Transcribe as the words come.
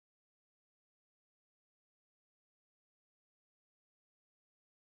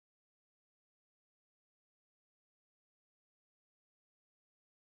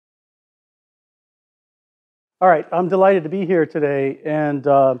All right, I'm delighted to be here today, and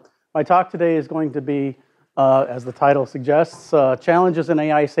my talk today is going to be, as the title suggests, challenges in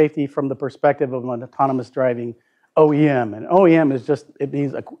AI safety from the perspective of an autonomous driving OEM. And OEM is it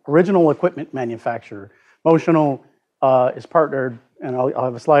means original equipment manufacturer. Motional is partnered, and I'll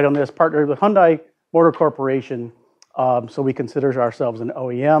have a slide on this, partnered with Hyundai Motor Corporation, so we consider ourselves an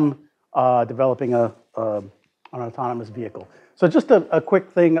OEM developing an autonomous vehicle. So just a quick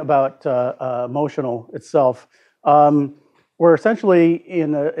thing about Motional itself. We're essentially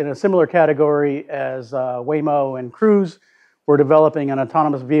in a similar category as Waymo and Cruise. We're developing an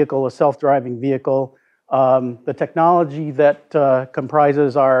autonomous vehicle, a self-driving vehicle. The technology that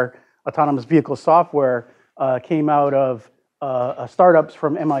comprises our autonomous vehicle software came out of startups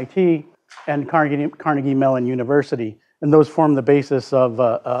from MIT and Carnegie Mellon University, and those form the basis of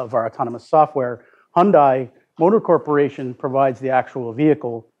our autonomous software. Hyundai Motor Corporation provides the actual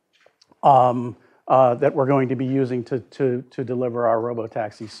vehicle that we're going to be using to deliver our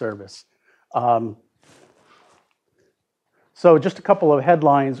robotaxi service. So just a couple of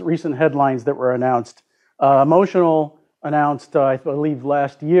headlines, recent headlines that were announced. Motional announced, I believe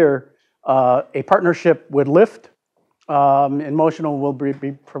last year, a partnership with Lyft, and Motional will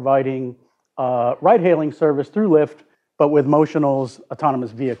be providing ride-hailing service through Lyft, but with Motional's autonomous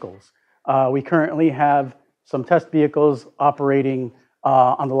vehicles. We currently have some test vehicles operating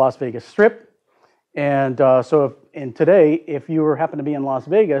on the Las Vegas Strip. And today, if you happen to be in Las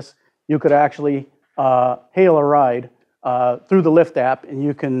Vegas, you could actually hail a ride through the Lyft app, and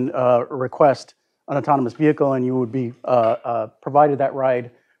you can request an autonomous vehicle, and you would be provided that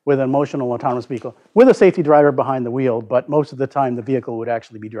ride with a Motional autonomous vehicle with a safety driver behind the wheel, but most of the time the vehicle would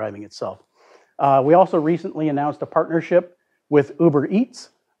actually be driving itself. We also recently announced a partnership with Uber Eats,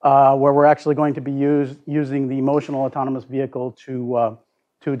 where we're actually going to be using the Motional autonomous vehicle to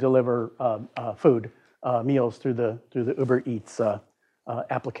deliver food, meals through the Uber Eats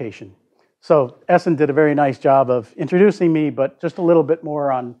application. So Essen did a very nice job of introducing me, but just a little bit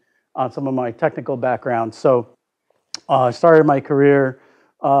more on some of my technical background. So I started my career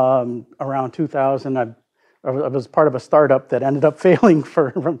around 2000. I was part of a startup that ended up failing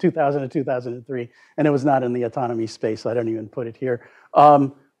from 2000 to 2003, and it was not in the autonomy space, so I don't even put it here.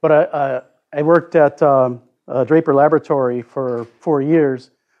 But I worked at Draper Laboratory for 4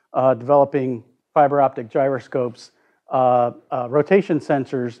 years, developing fiber optic gyroscopes, rotation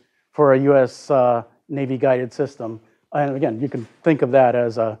sensors for a U.S. Navy guided system. And again, you can think of that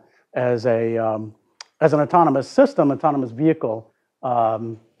as an autonomous system, autonomous vehicle,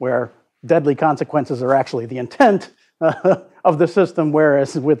 where deadly consequences are actually the intent of the system,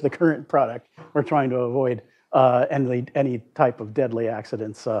 whereas with the current product, we're trying to avoid any type of deadly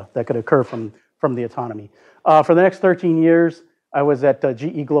accidents that could occur from the autonomy. For the next 13 years, I was at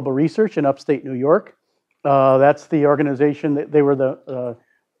GE Global Research in upstate New York. That's the organization that they were the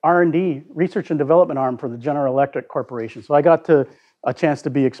R&D, research and development arm for the General Electric Corporation. So I got a chance to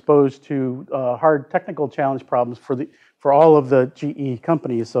be exposed to hard technical challenge problems for all of the GE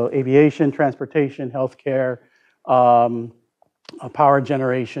companies. So aviation, transportation, healthcare, power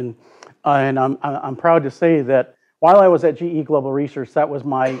generation. And I'm proud to say that while I was at GE Global Research, that was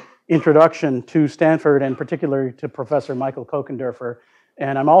my introduction to Stanford, and particularly to Professor Michael Kokendorfer.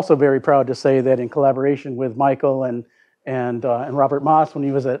 And I'm also very proud to say that in collaboration with Michael and Robert Moss, when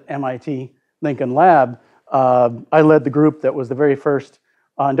he was at MIT Lincoln Lab, I led the group that was the very first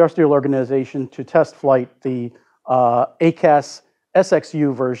industrial organization to test flight the ACAS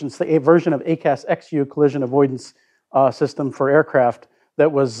SXU version, a version of ACAS XU collision avoidance system for aircraft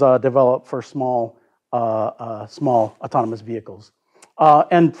that was developed for small autonomous vehicles.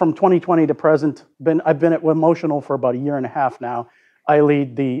 And from 2020 to present, I've been at Motional for about 1.5 years now. I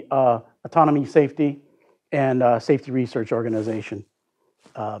lead the autonomy safety and safety research organization.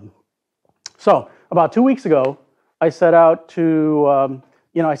 So about 2 weeks ago, I set out to,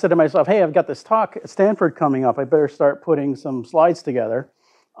 I said to myself, hey, I've got this talk at Stanford coming up. I better start putting some slides together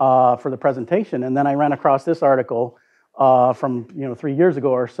for the presentation. And then I ran across this article from 3 years ago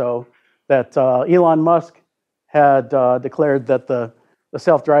or so that Elon Musk had declared that the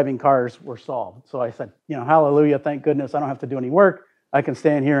self-driving cars were solved. So I said, hallelujah, thank goodness I don't have to do any work. I can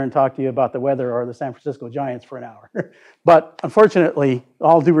stand here and talk to you about the weather or the San Francisco Giants for an hour. But unfortunately,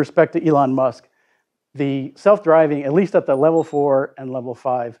 all due respect to Elon Musk, the self-driving, at least at the level 4 and level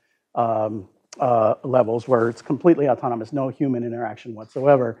 5 levels, where it's completely autonomous, no human interaction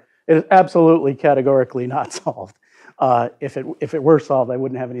whatsoever, it is absolutely categorically not solved. If it were solved, I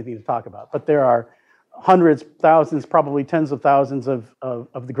wouldn't have anything to talk about. But there are hundreds, thousands, probably tens of thousands of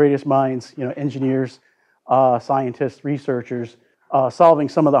the greatest minds, engineers, scientists, researchers, solving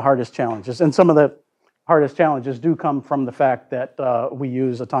some of the hardest challenges. And some of the hardest challenges do come from the fact that we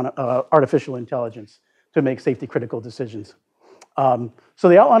use artificial intelligence to make safety critical decisions. So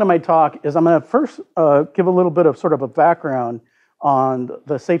the outline of my talk is I'm going to first give a little bit of sort of a background on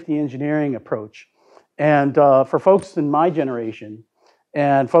the safety engineering approach. And for folks in my generation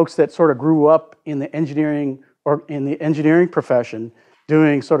and folks that sort of grew up in the engineering or in the engineering profession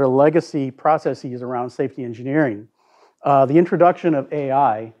doing sort of legacy processes around safety engineering, the introduction of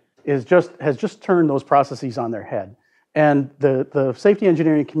AI has just turned those processes on their head. And the safety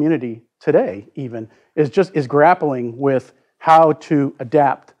engineering community today even is grappling with how to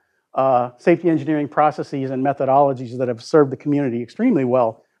adapt safety engineering processes and methodologies that have served the community extremely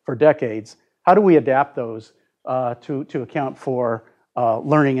well for decades. How do we adapt those to account for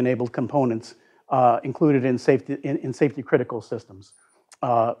learning-enabled components included in safety critical systems?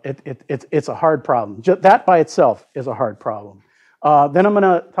 It's a hard problem. That by itself is a hard problem. Then I'm going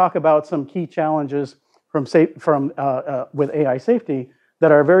to talk about some key challenges with AI safety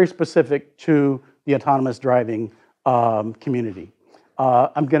that are very specific to the autonomous driving community.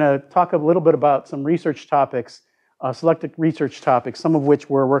 I'm going to talk a little bit about some research topics, selected research topics, some of which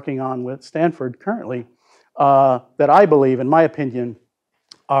we're working on with Stanford currently, that I believe, in my opinion,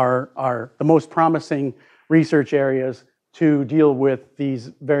 are the most promising research areas to deal with these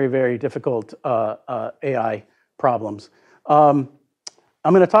very, very difficult AI problems. I'm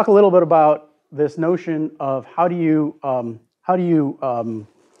going to talk a little bit about this notion of how do you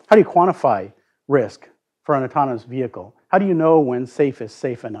quantify risk for an autonomous vehicle? How do you know when safe is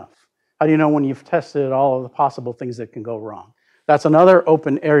safe enough? How do you know when you've tested all of the possible things that can go wrong? That's another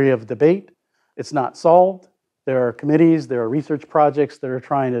open area of debate. It's not solved. There are committees, there are research projects that are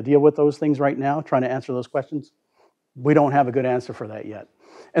trying to deal with those things right now, trying to answer those questions. We don't have a good answer for that yet.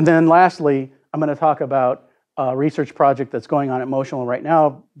 And then lastly, I'm going to talk about a research project that's going on at Motional right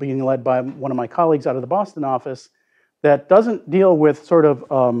now, being led by one of my colleagues out of the Boston office, that doesn't deal with sort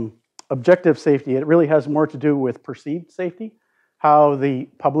of objective safety. It really has more to do with perceived safety, how the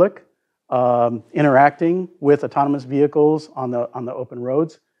public interacting with autonomous vehicles on the open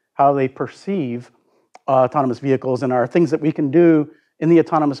roads, how they perceive autonomous vehicles, and are things that we can do in the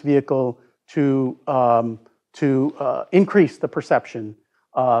autonomous vehicle to increase the perception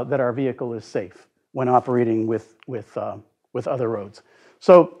that our vehicle is safe when operating with other roads.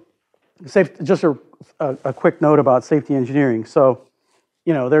 So, just a quick note about safety engineering. So,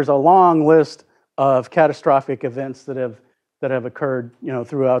 there's a long list of catastrophic events that have occurred,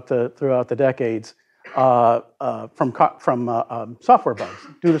 throughout the decades from software bugs,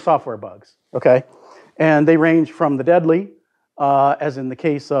 due to software bugs. Okay, and they range from the deadly, as in the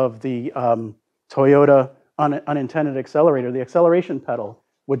case of the Toyota unintended accelerator. The acceleration pedal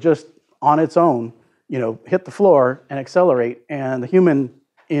would just on its own, hit the floor and accelerate, and the human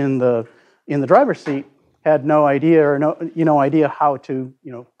in the driver's seat had no idea or no idea how to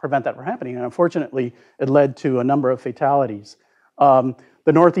prevent that from happening. And unfortunately, it led to a number of fatalities. The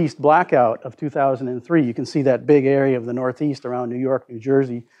Northeast blackout of 2003, you can see that big area of the Northeast around New York, New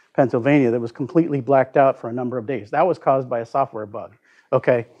Jersey, Pennsylvania that was completely blacked out for a number of days. That was caused by a software bug.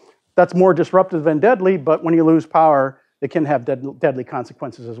 Okay, that's more disruptive than deadly, but when you lose power, it can have deadly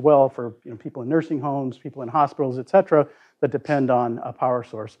consequences as well for people in nursing homes, people in hospitals, et cetera, that depend on a power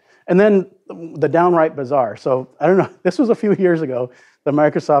source. And then the downright bizarre. So I don't know, this was a few years ago, the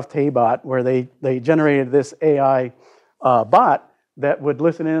Microsoft Taybot, where they generated this AI bot that would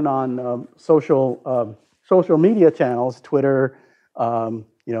listen in on social media channels, Twitter,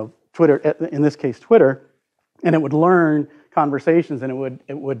 Twitter, in this case, Twitter, and it would learn conversations and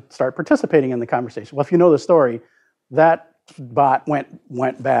it would start participating in the conversation. Well, if you know the story, that bot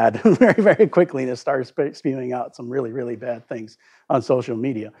went bad very, very quickly, and it started spewing out some really, really bad things on social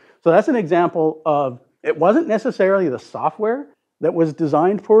media. So that's an example of, it wasn't necessarily the software that was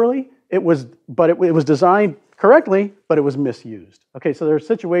designed poorly, it was designed correctly, but it was misused. Okay, so there are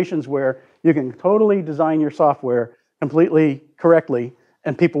situations where you can totally design your software completely correctly,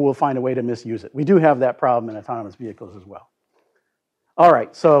 and people will find a way to misuse it. We do have that problem in autonomous vehicles as well. All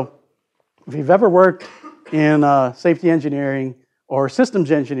right, so if you've ever worked in safety engineering or systems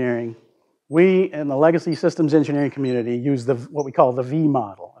engineering, we in the legacy systems engineering community use what we call the V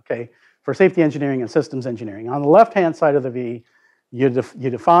model, okay, for safety engineering and systems engineering. On the left-hand side of the V, you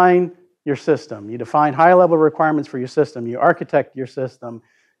define your system. You define high-level requirements for your system. You architect your system.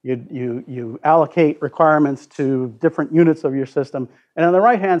 You allocate requirements to different units of your system. And on the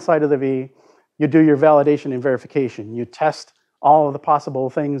right-hand side of the V, you do your validation and verification. You test all of the possible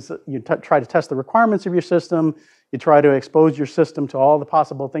things. You try to test the requirements of your system. You try to expose your system to all the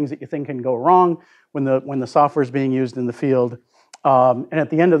possible things that you think can go wrong when the software is being used in the field. And at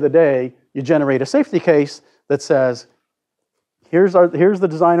the end of the day, you generate a safety case that says, here's the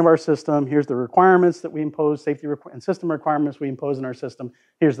design of our system, here's the requirements that we impose, safety and system requirements we impose in our system,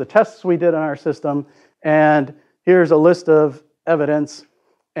 here's the tests we did on our system, and here's a list of evidence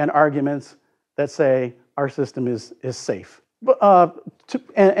and arguments that say our system is safe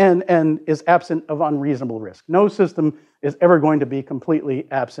and is absent of unreasonable risk. No system is ever going to be completely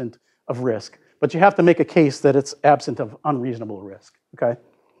absent of risk, but you have to make a case that it's absent of unreasonable risk, okay?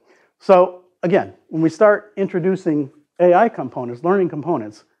 So again, when we start introducing AI components, learning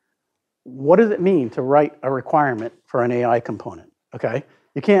components, what does it mean to write a requirement for an AI component, okay?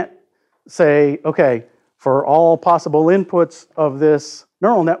 You can't say, okay, for all possible inputs of this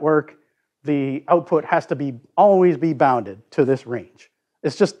neural network, the output has to always be bounded to this range.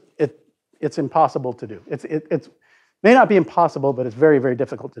 It's just, it's impossible to do. It may not be impossible, but it's very, very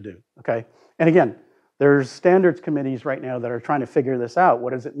difficult to do, okay? And again, there's standards committees right now that are trying to figure this out.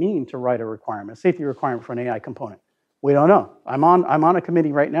 What does it mean to write a requirement, a safety requirement for an AI component? We don't know. I'm on a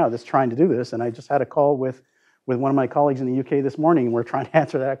committee right now that's trying to do this, and I just had a call with one of my colleagues in the UK this morning, and we're trying to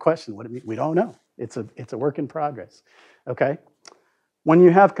answer that question. What do it mean? We don't know. It's a work in progress, okay? When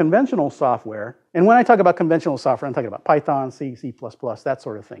you have conventional software, and when I talk about conventional software, I'm talking about Python, C, C++, that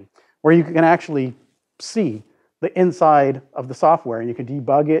sort of thing, where you can actually see the inside of the software, and you can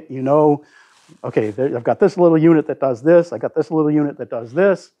debug it. You know, okay, I've got this little unit that does this. I got this little unit that does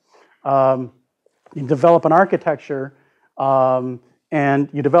this. You develop an architecture, and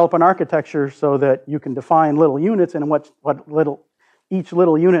you develop an architecture so that you can define little units and each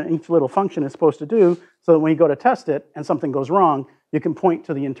little unit and each little function is supposed to do, so that when you go to test it and something goes wrong, you can point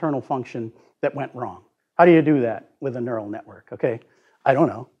to the internal function that went wrong. How do you do that with a neural network? Okay, I don't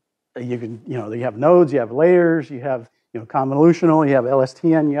know. You can, you have nodes, you have layers, you have convolutional, you have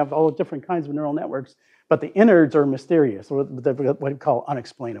LSTM, you have all different kinds of neural networks, but the innards are mysterious, what we call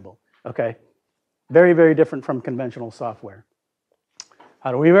unexplainable. Okay, very, very different from conventional software.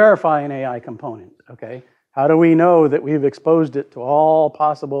 How do we verify an AI component? Okay, how do we know that we've exposed it to all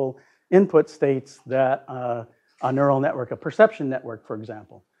possible input states that a neural network, a perception network, for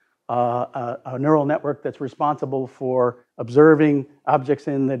example, a neural network that's responsible for observing objects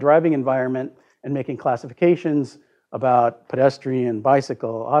in the driving environment and making classifications about pedestrian,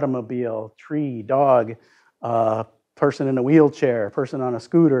 bicycle, automobile, tree, dog, person in a wheelchair, person on a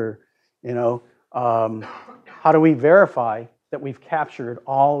scooter, how do we verify that we've captured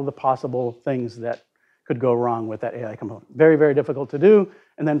all of the possible things that could go wrong with that AI component? Very, very difficult to do.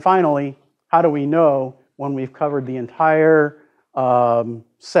 And then finally, how do we know when we've covered the entire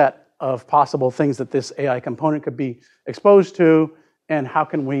set of possible things that this AI component could be exposed to, and how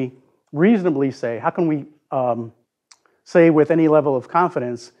can we reasonably say, how can we say with any level of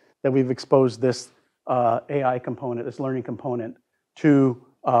confidence that we've exposed this AI component, this learning component, to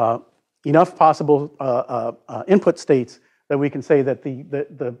enough possible input states that we can say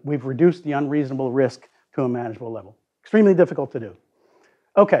that we've reduced the unreasonable risk to a manageable level. Extremely difficult to do.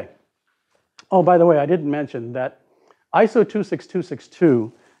 Okay. Oh, by the way, I didn't mention that ISO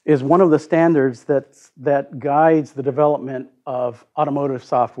 26262 is one of the standards that guides the development of automotive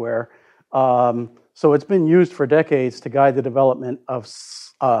software. So it's been used for decades to guide the development of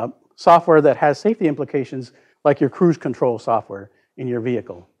software that has safety implications, like your cruise control software in your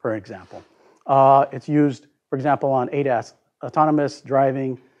vehicle, for example. It's used, for example, on ADAS, autonomous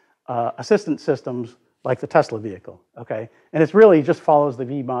driving assistant systems, like the Tesla vehicle, okay? And it really just follows the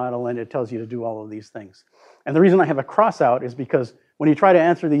V model, and it tells you to do all of these things. And the reason I have a cross out is because when you try to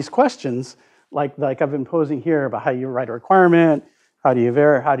answer these questions, like I've been posing here about how you write a requirement, how do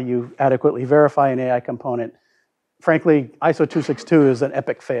you adequately verify an AI component, frankly, ISO 262 is an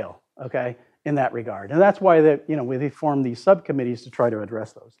epic fail, okay, in that regard. And that's why they formed these subcommittees to try to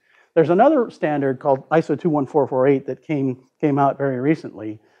address those. There's another standard called ISO 21448 that came out very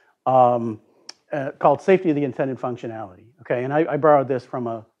recently, called safety of the intended functionality. Okay, and I borrowed this from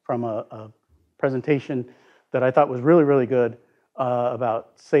a presentation that I thought was really, really good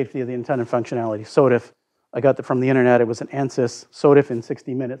about safety of the intended functionality, SOTIF. I got that from the internet. It was an ANSYS SOTIF in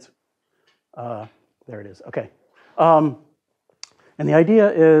 60 minutes. There it is. Okay, and the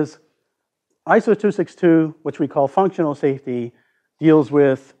idea is ISO 262, which we call functional safety, deals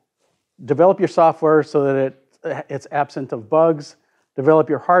with develop your software so that it's absent of bugs. Develop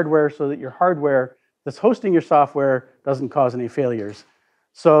your hardware so that your hardware that's hosting your software doesn't cause any failures.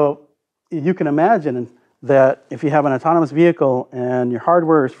 So you can imagine that if you have an autonomous vehicle and your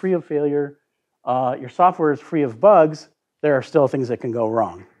hardware is free of failure, your software is free of bugs, there are still things that can go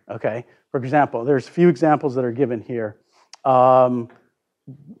wrong, okay? For example, there's a few examples that are given here. The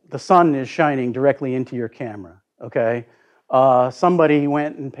sun is shining directly into your camera, okay? somebody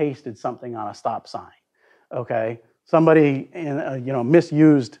went and pasted something on a stop sign. Okay, somebody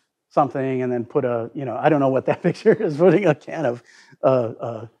misused something and then put I don't know what that picture is, putting a can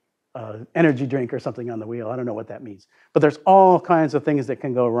of energy drink or something on the wheel. I don't know what that means. But there's all kinds of things that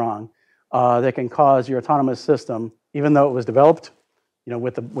can go wrong that can cause your autonomous system, even though it was developed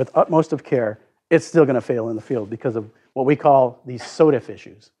with utmost of care, it's still going to fail in the field because of what we call these SOTIF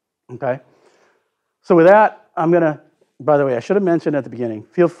issues. Okay? So with that, by the way, I should have mentioned at the beginning,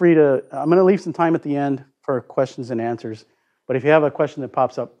 feel free I'm going to leave some time at the end for questions and answers. But if you have a question that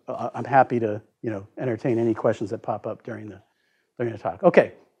pops up, I'm happy to entertain any questions that pop up during the talk.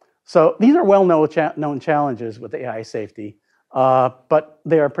 Okay, so these are well-known challenges with AI safety, but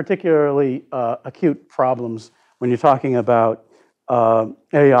they are particularly acute problems when you're talking about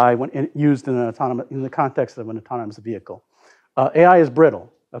AI when used in the context of an autonomous vehicle. AI is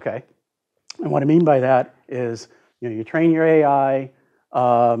brittle. Okay, and what I mean by that is you train your AI,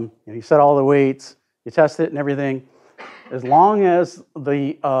 you set all the weights, you test it and everything. As long as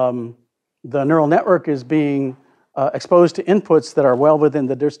the neural network is being exposed to inputs that are well within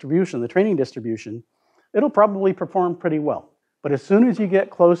the distribution, the training distribution, it'll probably perform pretty well. But as soon as you get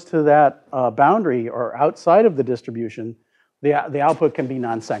close to that boundary or outside of the distribution, the output can be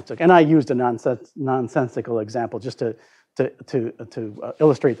nonsensical. And I used a nonsensical example just to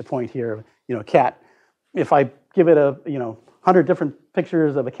illustrate the point here. A cat. If I give it 100 different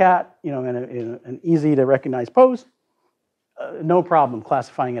pictures of a cat, in an easy to recognize pose, no problem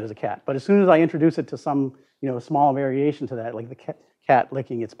classifying it as a cat. But as soon as I introduce it to some small variation to that, like the cat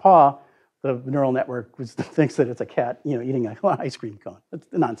licking its paw, the neural network thinks that it's a cat eating an ice cream cone. It's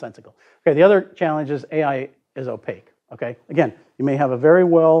nonsensical. Okay, the other challenge is AI is opaque. Okay, again, you may have a very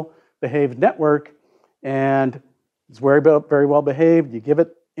well-behaved network, and it's very well behaved. You give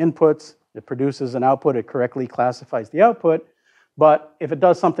it inputs, it produces an output, it correctly classifies the output. But if it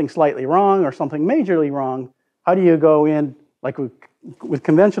does something slightly wrong or something majorly wrong, how do you go in? Like with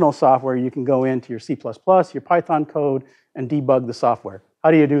conventional software, you can go into your C++, your Python code, and debug the software.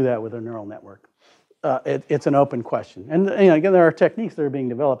 How do you do that with a neural network? It's an open question. And again, there are techniques that are being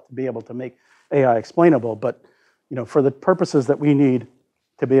developed to be able to make AI explainable, but for the purposes that we need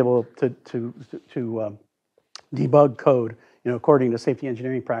to be able to debug code, according to safety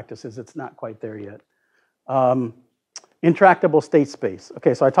engineering practices, it's not quite there yet. Intractable state space.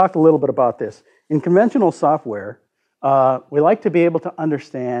 Okay, so I talked a little bit about this. In conventional software, we like to be able to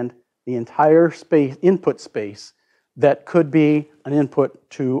understand the entire input space that could be an input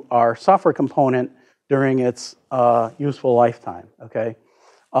to our software component during its useful lifetime, okay?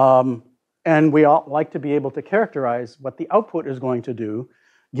 And we all like to be able to characterize what the output is going to do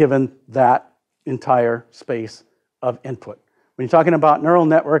given that entire space of input. When you're talking about neural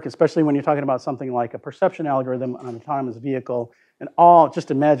network, especially when you're talking about something like a perception algorithm on an autonomous vehicle, and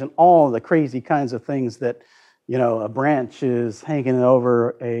just imagine all the crazy kinds of things that a branch is hanging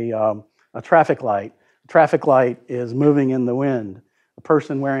over a traffic light. A traffic light is moving in the wind. A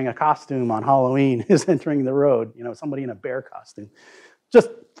person wearing a costume on Halloween is entering the road. Somebody in a bear costume. Just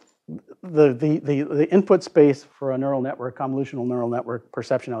the input space for a neural network, convolutional neural network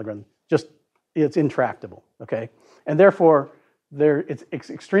perception algorithm, it's intractable. Okay, and therefore it's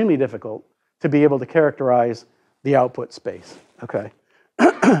extremely difficult to be able to characterize the output space. Okay,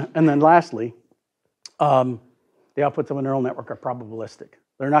 and then lastly. The outputs of a neural network are probabilistic.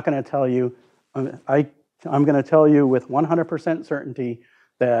 They're not going to tell you, I'm going to tell you with 100% certainty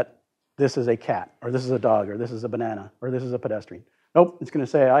that this is a cat, or this is a dog, or this is a banana, or this is a pedestrian. Nope, it's going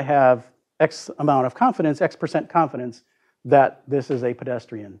to say I have X amount of confidence, X% confidence that this is a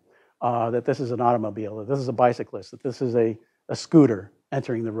pedestrian, that this is an automobile, that this is a bicyclist, that this is a scooter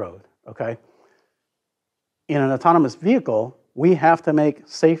entering the road, okay? In an autonomous vehicle, we have to make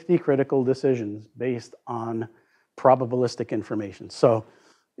safety critical decisions based on probabilistic information. So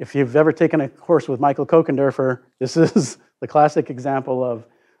if you've ever taken a course with Michael Kokendorfer, this is the classic example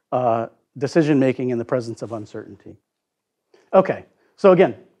of decision making in the presence of uncertainty. Okay, so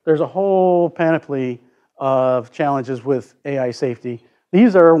again, there's a whole panoply of challenges with AI safety.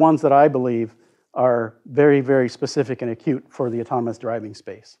 These are ones that I believe are very, very specific and acute for the autonomous driving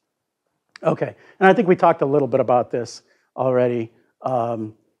space. Okay, and I think we talked a little bit about this already.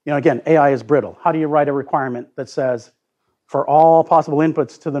 Again, AI is brittle. How do you write a requirement that says, for all possible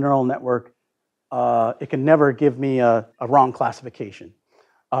inputs to the neural network, it can never give me a wrong classification,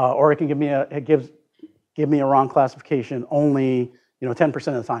 or it can give me a wrong classification only 10%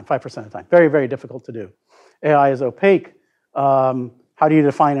 of the time, 5% of the time. Very, very difficult to do. AI is opaque. How do you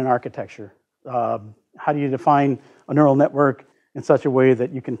define an architecture? How do you define a neural network in such a way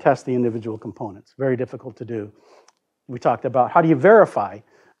that you can test the individual components? Very difficult to do. We talked about how do you verify.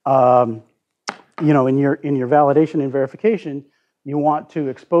 You know, in your validation and verification, you want to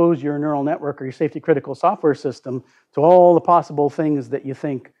expose your neural network or your safety critical software system to all the possible things that you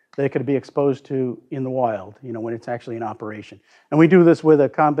think they could be exposed to in the wild, you know, when it's actually in operation. And we do this with a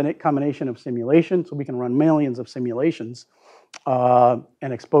combination of simulation, so we can run millions of simulations and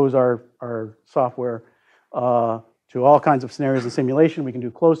expose our software to all kinds of scenarios of simulation. We can do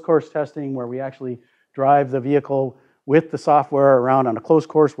closed course testing where we actually drive the vehicle with the software around on a closed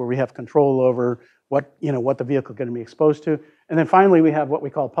course where we have control over what the vehicle is going to be exposed to. And then finally, we have what we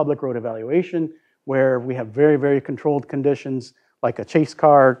call public road evaluation, where we have very, very controlled conditions, like a chase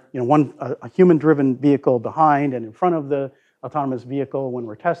car, you know, a human-driven vehicle behind and in front of the autonomous vehicle when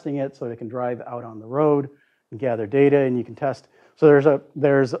we're testing it, so they can drive out on the road and gather data, and you can test. So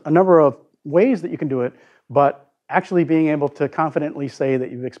there's a number of ways that you can do it, but actually being able to confidently say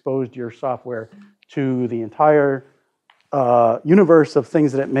that you've exposed your software to the entire universe of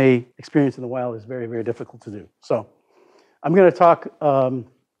things that it may experience in the wild is very, very difficult to do. So I'm going to talk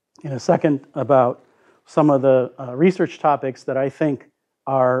in a second about some of the research topics that I think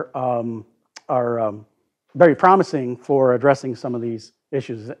are very promising for addressing some of these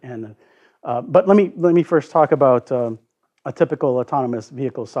issues. And but let me first talk about a typical autonomous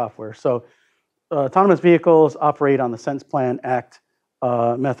vehicle software. So autonomous vehicles operate on the sense, plan, act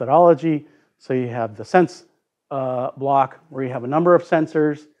methodology. So you have the sense block where you have a number of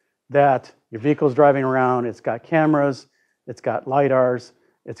sensors that your vehicle is driving around. It's got cameras, it's got lidars,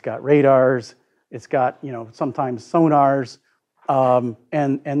 it's got radars, it's got, you know, sometimes sonars,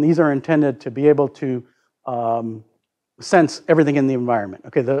 and these are intended to be able to sense everything in the environment.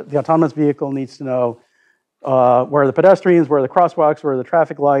 Okay, the autonomous vehicle needs to know where are the pedestrians, where are the crosswalks, where are the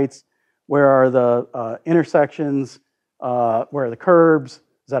traffic lights, where are the intersections, where are the curbs,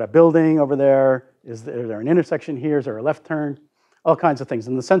 is that a building over there, is there an intersection here, is there a left turn, all kinds of things,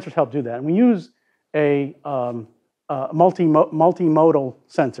 and the sensors help do that. And we use a multimodal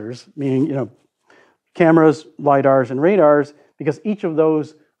sensors, meaning, you know, cameras, lidars, and radars, because each of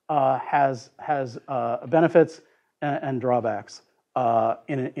those has benefits and drawbacks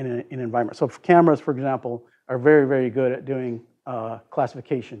in an environment. So cameras, for example, are very, very good at doing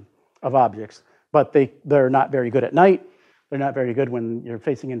classification of objects, but they're not very good at night. They're not very good when you're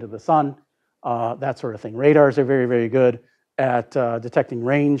facing into the sun, that sort of thing. Radars are very, very good at detecting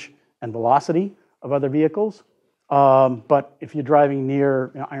range and velocity of other vehicles. But if you're driving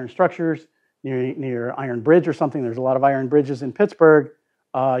near, you know, iron structures, near Iron Bridge or something, there's a lot of iron bridges in Pittsburgh,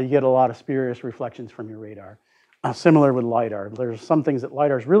 you get a lot of spurious reflections from your radar. Similar with LiDAR. There's some things that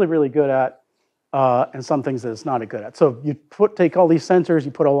LiDAR is really, really good at, and some things that it's not good at. So you take all these sensors,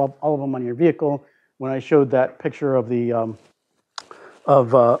 you put all of them on your vehicle. When I showed that picture of the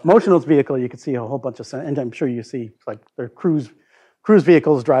Motional's vehicle, you could see a whole bunch of sensors, and I'm sure you see, like, their cruise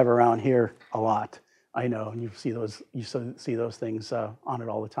vehicles drive around here a lot. I know, and you see those things on it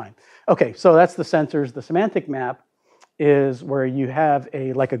all the time. Okay, so that's the sensors. The semantic map is where you have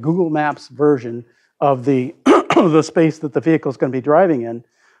like a Google Maps version of the the space that the vehicle is going to be driving in.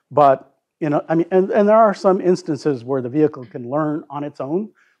 But, you know, I mean, and there are some instances where the vehicle can learn on its own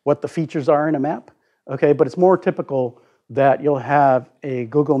what the features are in a map. Okay, but it's more typical that you'll have a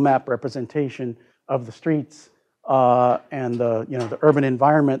Google Map representation of the streets and the urban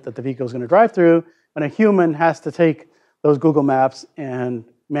environment that the vehicle is going to drive through. And a human has to take those Google Maps and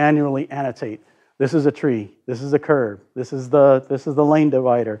manually annotate. This is a tree. This is a curb. This is the lane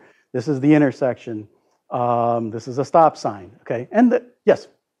divider. This is the intersection. This is a stop sign. Okay. And yes.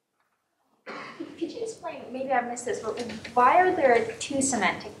 Could you explain? Maybe I missed this, but why are there two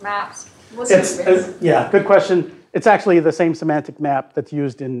semantic maps? Yeah, good question. It's actually the same semantic map that's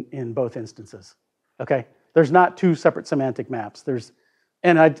used in both instances. Okay. There's not two separate semantic maps.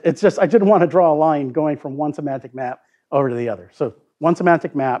 I didn't want to draw a line going from one semantic map over to the other. So one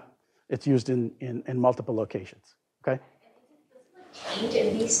semantic map, it's used in multiple locations, okay? Change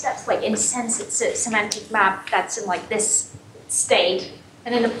in these steps, like in a sense, it's a semantic map that's in like this state,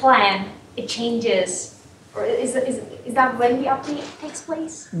 and in the plan, it changes, or is that when the update takes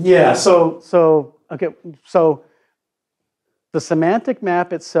place? Yeah, so the semantic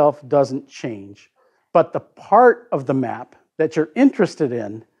map itself doesn't change, but the part of the map that you're interested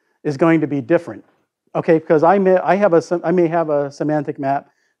in is going to be different, okay? Because I may have a semantic map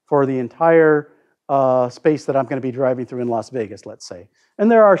for the entire space that I'm going to be driving through in Las Vegas, let's say,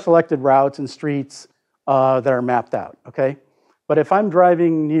 and there are selected routes and streets that are mapped out, okay? But if I'm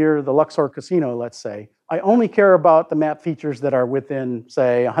driving near the Luxor Casino, let's say, I only care about the map features that are within,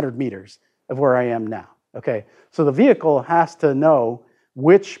 say, 100 meters of where I am now, okay? So the vehicle has to know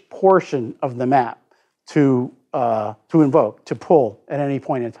which portion of the map to invoke, to pull at any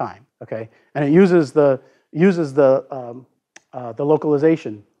point in time. Okay, and it uses the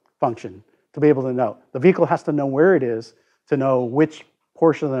localization function to be able to know. The vehicle has to know where it is to know which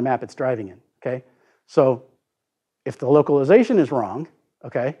portion of the map it's driving in. Okay, so if the localization is wrong,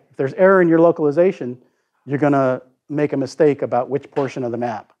 okay, if there's error in your localization, you're going to make a mistake about which portion of the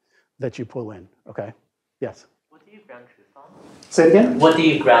map that you pull in. Okay, yes. What do you ground truth on? Say it again. What do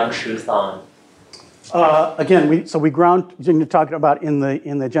you ground truth on? Again, we ground. You're talking about in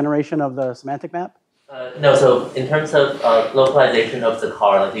the generation of the semantic map. No, so in terms of localization of the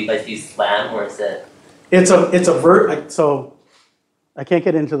car, like do you guys use SLAM or is it? So I can't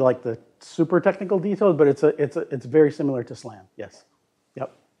get into like the super technical details, but it's very similar to SLAM. Yes.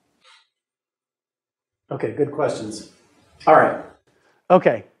 Yep. Okay. Good questions. All right.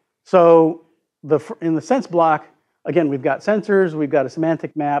 Okay. So in the sense block, again, we've got sensors, we've got a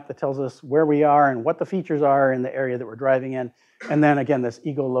semantic map that tells us where we are and what the features are in the area that we're driving in, and then again this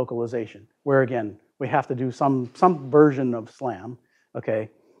ego localization, where again we have to do some version of SLAM, okay,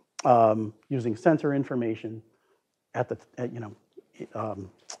 using sensor information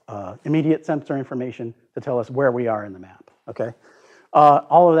immediate sensor information to tell us where we are in the map. Okay,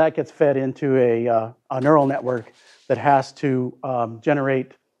 all of that gets fed into a neural network that has to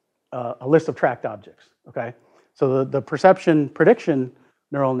generate a list of tracked objects. Okay, so the perception prediction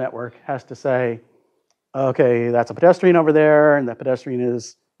neural network has to say, okay, that's a pedestrian over there, and that pedestrian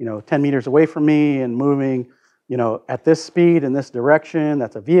is 10 meters away from me and moving at this speed in this direction.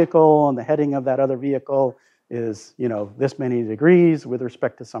 That's a vehicle, and the heading of that other vehicle is this many degrees with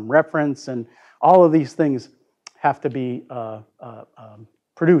respect to some reference, and all of these things have to be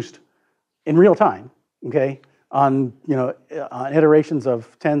produced in real time. Okay, on on iterations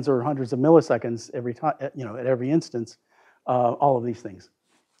of tens or hundreds of milliseconds every time, at every instance, all of these things.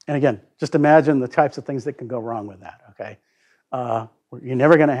 And again, just imagine the types of things that can go wrong with that. Okay, you're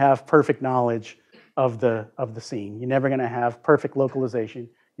never going to have perfect knowledge of the scene. You're never going to have perfect localization.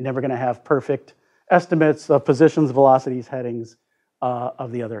 You're never going to have perfect estimates of positions, velocities, headings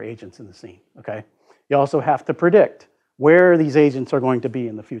of the other agents in the scene. Okay, you also have to predict where these agents are going to be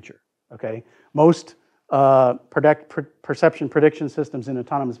in the future. Okay, most perception prediction systems in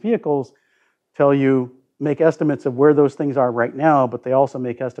autonomous vehicles make estimates of where those things are right now, but they also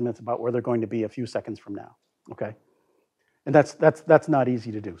make estimates about where they're going to be a few seconds from now. Okay, and that's not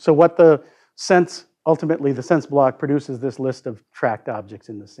easy to do. So what ultimately the sense block produces this list of tracked objects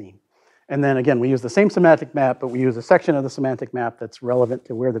in the scene. And then again, we use the same semantic map, but we use a section of the semantic map that's relevant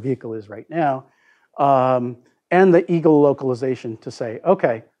to where the vehicle is right now, and the ego localization to say,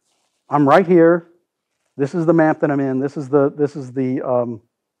 okay, I'm right here. This is the map that I'm in. This is the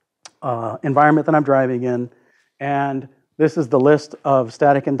environment that I'm driving in, and this is the list of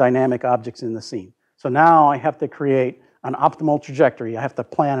static and dynamic objects in the scene. So now I have to create an optimal trajectory. I have to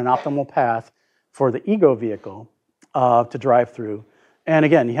plan an optimal path for the ego vehicle to drive through. And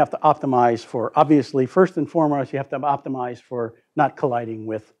again, you have to optimize for, obviously, first and foremost, you have to optimize for not colliding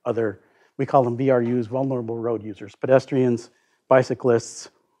with other, we call them VRUs, vulnerable road users, pedestrians, bicyclists,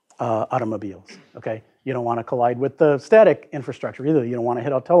 automobiles, okay? You don't want to collide with the static infrastructure either. You don't want to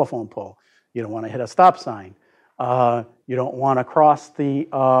hit a telephone pole. You don't want to hit a stop sign. You don't want to cross the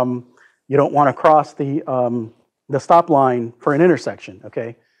stop line for an intersection,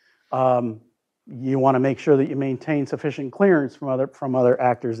 okay? You want to make sure that you maintain sufficient clearance from other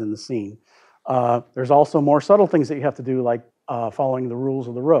actors in the scene. There's also more subtle things that you have to do, like following the rules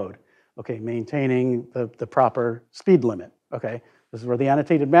of the road, okay? Maintaining the proper speed limit, okay? This is where the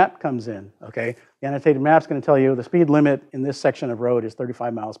annotated map comes in, okay? The annotated map's going to tell you the speed limit in this section of road is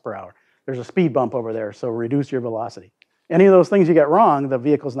 35 miles per hour. There's a speed bump over there, so reduce your velocity. Any of those things you get wrong, the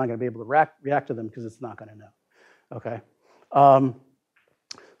vehicle's not going to be able to react to them because it's not going to know, okay?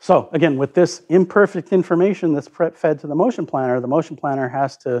 So again, with this imperfect information that's fed to the motion planner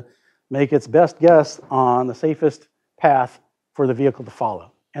has to make its best guess on the safest path for the vehicle to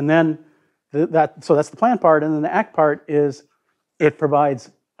follow. And then so that's the plan part, and then the act part is it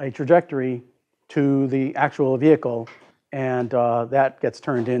provides a trajectory to the actual vehicle, and that gets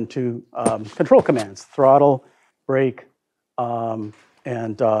turned into control commands: throttle, brake, and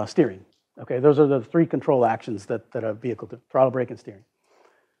steering. Okay, those are the three control actions that a vehicle does: throttle, brake, and steering.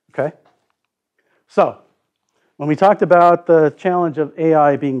 Okay, so when we talked about the challenge of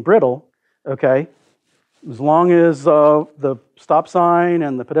AI being brittle, okay, as long as the stop sign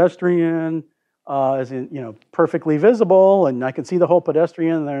and the pedestrian is perfectly visible, and I can see the whole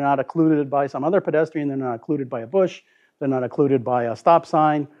pedestrian, they're not occluded by some other pedestrian, they're not occluded by a bush, they're not occluded by a stop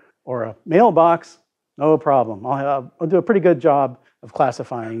sign or a mailbox, no problem. I'll do a pretty good job of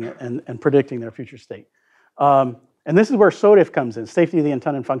classifying and predicting their future state. And this is where SOTIF comes in, safety of the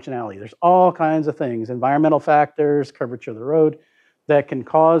intent and functionality. There's all kinds of things, environmental factors, curvature of the road, that can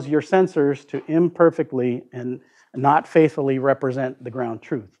cause your sensors to imperfectly and not faithfully represent the ground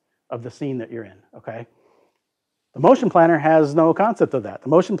truth of the scene that you're in, okay? The motion planner has no concept of that. The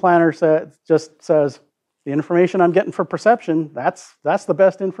motion planner just says, the information I'm getting for perception, that's the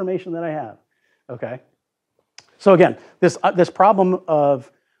best information that I have, okay? So again, this problem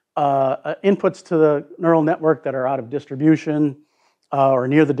of inputs to the neural network that are out of distribution or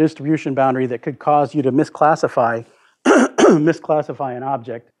near the distribution boundary that could cause you to misclassify an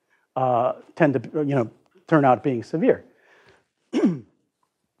object tend to turn out being severe.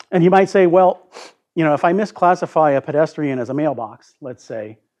 And you might say, well, if I misclassify a pedestrian as a mailbox, let's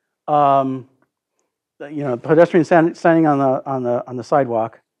say, pedestrian standing on the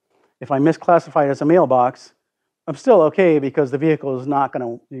sidewalk, if I misclassify it as a mailbox, I'm still okay because the vehicle is not going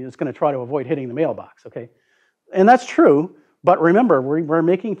to, it's going to try to avoid hitting the mailbox, okay? And that's true, but remember, we're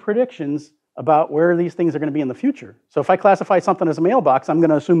making predictions about where these things are going to be in the future. So if I classify something as a mailbox, I'm going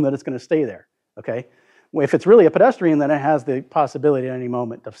to assume that it's going to stay there, okay? If it's really a pedestrian, then it has the possibility at any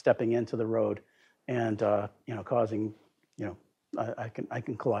moment of stepping into the road and causing, I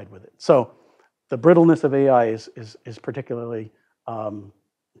can collide with it. So the brittleness of AI is particularly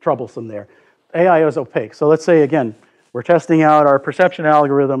troublesome there. AI is opaque. So let's say, again, we're testing out our perception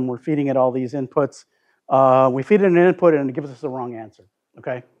algorithm. We're feeding it all these inputs. We feed it an input, and it gives us the wrong answer,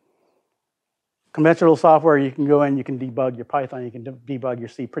 okay? Conventional software, you can go in, you can debug your Python, you can debug your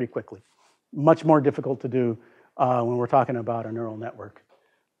C pretty quickly. Much more difficult to do when we're talking about a neural network.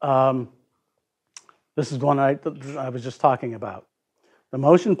 This is one I was just talking about. The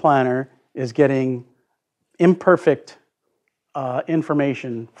motion planner is getting imperfect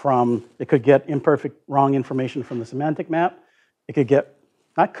information from, it could get wrong information from the semantic map. It could get,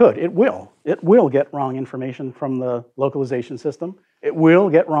 it will get wrong information from the localization system. It will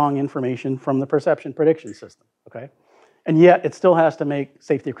get wrong information from the perception prediction system, okay? And yet it still has to make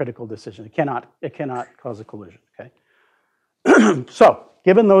safety critical decisions. It cannot cause a collision, okay? So,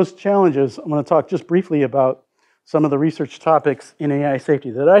 given those challenges, I'm going to talk just briefly about some of the research topics in AI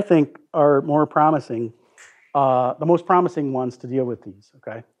safety that I think are more promising, the most promising ones to deal with these,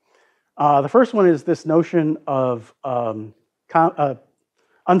 okay? The first one is this notion of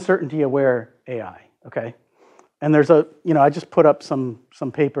uncertainty-aware AI, okay? And there's I just put up some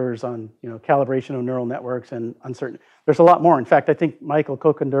papers on, calibration of neural networks and uncertainty. There's a lot more. In fact, I think one of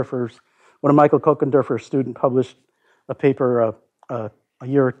Michael Kokendorfer's student published a paper a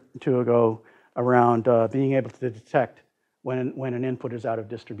year or two ago around being able to detect when an input is out of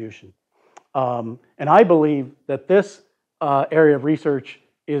distribution. And I believe that this area of research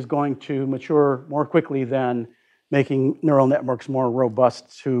is going to mature more quickly than making neural networks more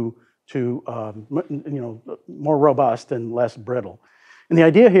robust more robust and less brittle. And the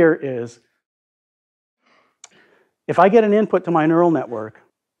idea here is, if I get an input to my neural network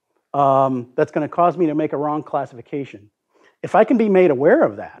that's going to cause me to make a wrong classification, if I can be made aware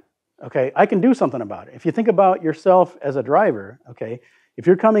of that, okay, I can do something about it. If you think about yourself as a driver, okay, if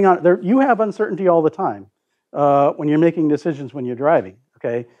you're coming on there, you have uncertainty all the time when you're making decisions when you're driving,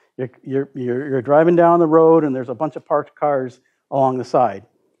 okay? You're driving down the road and there's a bunch of parked cars along the side.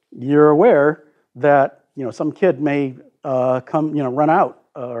 You're aware that some kid may run out,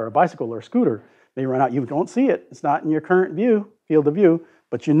 or a bicycle or a scooter may run out. You don't see it; it's not in your current field of view,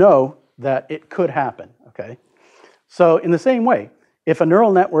 but you know that it could happen. Okay, so in the same way, if a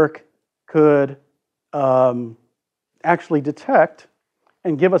neural network could actually detect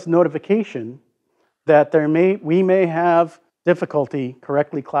and give us notification that we may have difficulty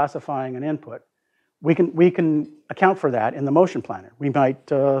correctly classifying an input, we can account for that in the motion planner. We might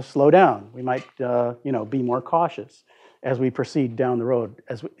slow down. We might be more cautious as we proceed down the road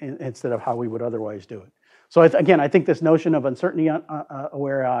instead of how we would otherwise do it. So again, I think this notion of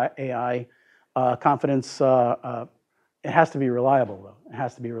uncertainty-aware AI, confidence, it has to be reliable, though. It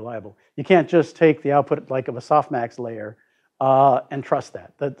has to be reliable. You can't just take the output like of a softmax layer and trust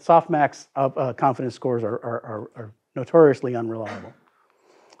that. The softmax confidence scores are notoriously unreliable.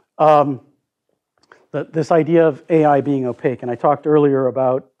 This idea of AI being opaque, and I talked earlier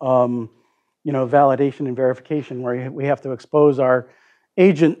about validation and verification, where we have to expose our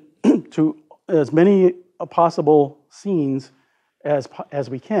agent to as many possible scenes as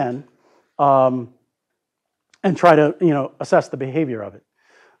we can, and try to assess the behavior of it.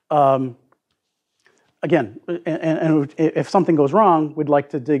 Again, and if something goes wrong, we'd like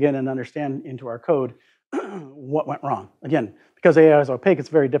to dig in and understand into our code what went wrong. Again, because AI is opaque, it's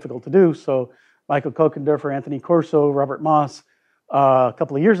very difficult to do. So Michael Kokendorfer, Anthony Corso, Robert Moss a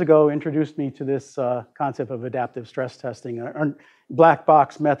couple of years ago, introduced me to this concept of adaptive stress testing, or black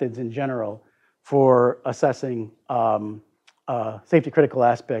box methods in general for assessing safety critical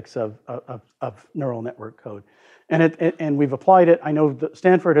aspects of neural network code. And we've applied it. I know that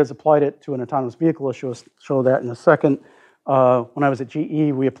Stanford has applied it to an autonomous vehicle. I'll show that in a second. When I was at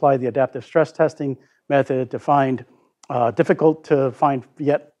GE, we applied the adaptive stress testing method to find difficult to find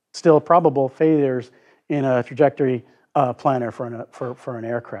yet still probable failures in a trajectory planner for an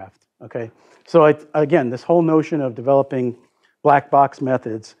aircraft. Okay, so again, this whole notion of developing black box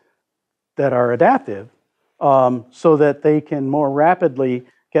methods that are adaptive, so that they can more rapidly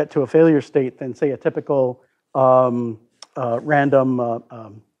get to a failure state than, say, a typical random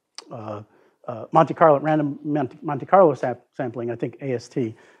Monte Carlo sampling. I think AST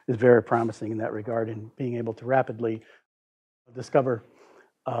is very promising in that regard in being able to rapidly discover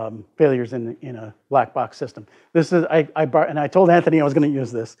failures in a black box system. This is and I told Anthony I was going to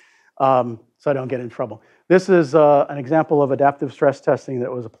use this, so I don't get in trouble. This is an example of adaptive stress testing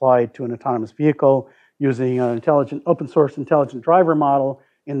that was applied to an autonomous vehicle using an open source intelligent driver model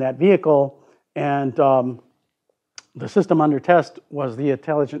in that vehicle, and the system under test was the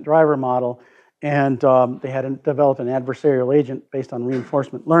intelligent driver model, and they had developed an adversarial agent based on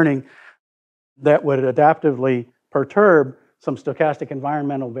reinforcement learning that would adaptively perturb some stochastic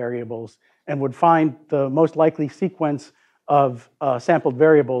environmental variables and would find the most likely sequence of sampled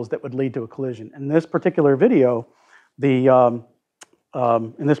variables that would lead to a collision. In this particular video, in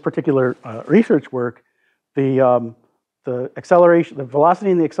this particular research work, the acceleration, the velocity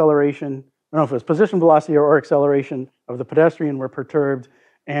and the acceleration, I don't know if it was position velocity or acceleration of the pedestrian were perturbed,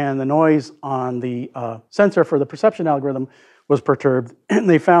 and the noise on the sensor for the perception algorithm was perturbed, and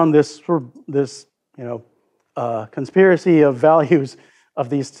they found this conspiracy of values of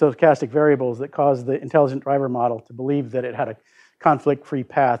these stochastic variables that caused the intelligent driver model to believe that it had a conflict-free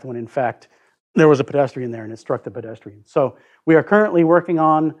path when in fact there was a pedestrian there and it struck the pedestrian. So we are currently working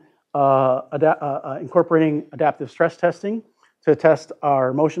on incorporating adaptive stress testing to test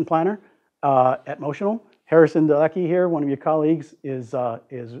our motion planner at Motional. Harrison Delecki here, one of your colleagues, is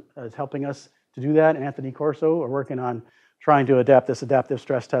helping us to do that, and Anthony Corso are working on trying to adapt this adaptive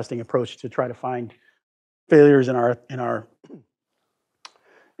stress testing approach to try to find failures in our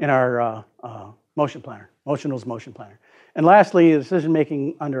motion planner, Motional's motion planner. And lastly, decision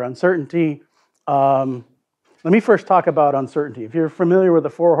making under uncertainty. Let me first talk about uncertainty. If you're familiar with the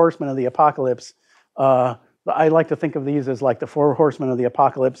four horsemen of the apocalypse, I like to think of these as like the four horsemen of the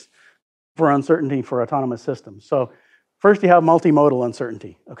apocalypse for uncertainty for autonomous systems. So first you have multimodal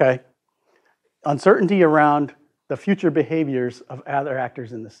uncertainty, okay? Uncertainty around the future behaviors of other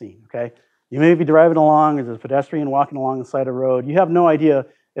actors in the scene, okay? You may be driving along, there's a pedestrian walking along the side of the road. You have no idea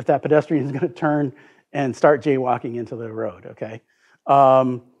if that pedestrian is going to turn and start jaywalking into the road, okay?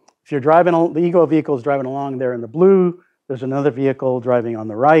 If you're driving, the Ego vehicle is driving along there in the blue, there's another vehicle driving on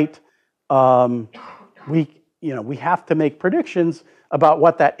the right. We have to make predictions about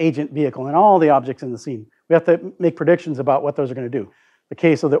what that agent vehicle and all the objects in the scene, we have to make predictions about what those are going to do. The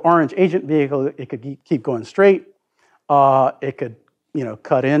case of the orange agent vehicle, it could keep going straight. It could,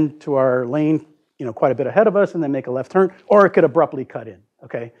 cut into our lane, quite a bit ahead of us and then make a left turn, or it could abruptly cut in,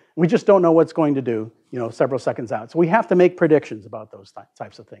 okay? We just don't know what's going to do, several seconds out. So we have to make predictions about those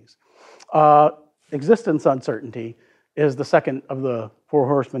types of things. Existence uncertainty is the second of the four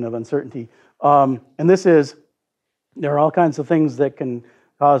horsemen of uncertainty. And this is, there are all kinds of things that can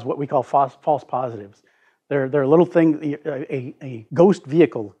cause what we call false positives. There are little things, a ghost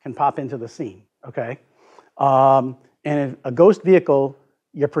vehicle can pop into the scene, okay? And a ghost vehicle,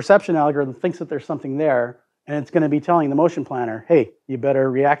 your perception algorithm thinks that there's something there, and it's going to be telling the motion planner, hey, you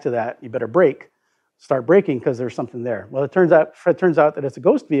better react to that, you better brake, start braking because there's something there. Well, it turns out that it's a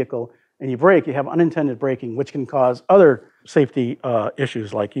ghost vehicle, and you brake, you have unintended braking, which can cause other safety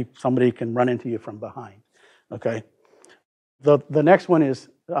issues, like somebody can run into you from behind, okay? The next one is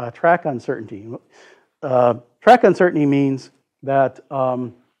track uncertainty. Track uncertainty means that,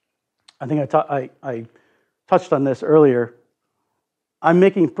 I think I touched on this earlier, I'm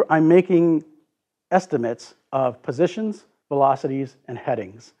making estimates of positions, velocities, and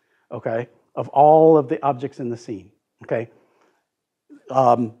headings, okay, of all of the objects in the scene, okay?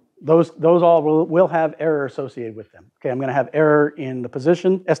 Those all will have error associated with them, okay? I'm going to have error in the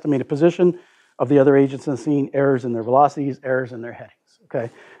position, estimated position of the other agents in the scene, errors in their velocities, errors in their headings, okay?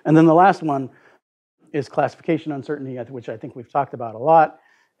 And then the last one is classification uncertainty, which I think we've talked about a lot.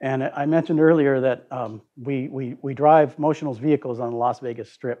 And I mentioned earlier that we drive Motional's vehicles on the Las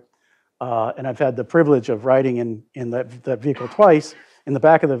Vegas Strip. And I've had the privilege of riding in that vehicle twice, in the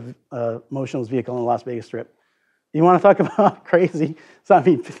back of the Motional's vehicle on the Las Vegas Strip. You want to talk about crazy? So, I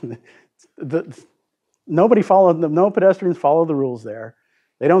mean, nobody followed them. No pedestrians follow the rules there.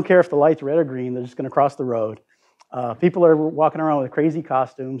 They don't care if the light's red or green. They're just going to cross the road. People are walking around with crazy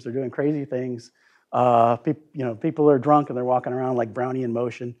costumes. They're doing crazy things. People are drunk and they're walking around like Brownie in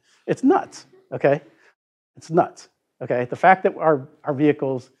motion. It's nuts. Okay, it's nuts. Okay, the fact that our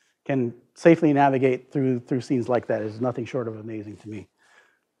vehicles can safely navigate through scenes like that is nothing short of amazing to me.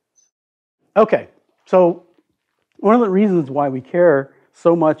 Okay, so one of the reasons why we care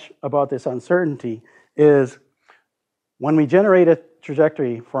so much about this uncertainty is when we generate a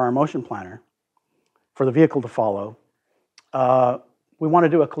trajectory for our motion planner for the vehicle to follow, we want to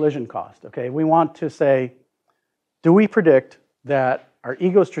do a collision cost, okay? We want to say, do we predict that our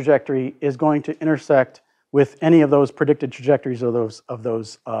ego's trajectory is going to intersect with any of those predicted trajectories of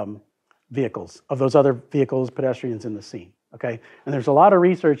those vehicles, of those other vehicles, pedestrians in the scene, okay? And there's a lot of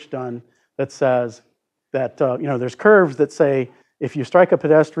research done that says that, there's curves that say if you strike a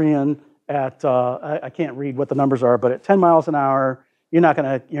pedestrian at, I can't read what the numbers are, but at 10 miles an hour, you're not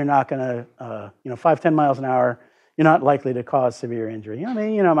gonna 5-10 miles an hour, you're not likely to cause severe injury. I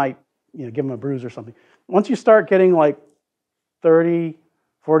mean, might give them a bruise or something. Once you start getting like 30,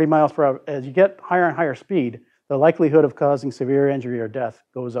 40 miles per hour, as you get higher and higher speed, the likelihood of causing severe injury or death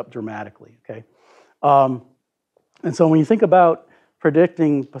goes up dramatically, okay? And so when you think about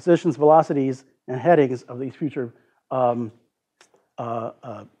predicting positions, velocities, and headings of these future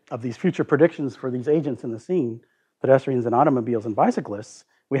predictions for these agents in the scene, pedestrians and automobiles and bicyclists,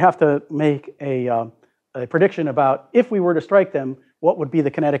 we have to make a prediction about if we were to strike them, what would be the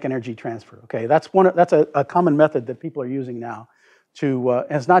kinetic energy transfer? Okay, that's a common method that people are using now to,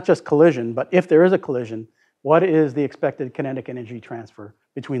 and it's not just collision, but if there is a collision, what is the expected kinetic energy transfer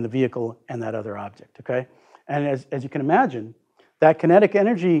between the vehicle and that other object? Okay, and as you can imagine, that kinetic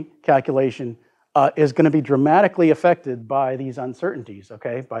energy calculation is going to be dramatically affected by these uncertainties.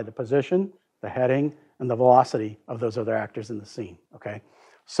 Okay, by the position, the heading, and the velocity of those other actors in the scene. Okay,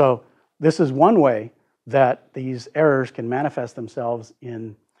 so this is one way that these errors can manifest themselves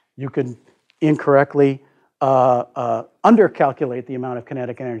in, you could incorrectly undercalculate the amount of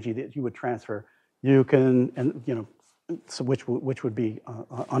kinetic energy that you would transfer. You can, so which would be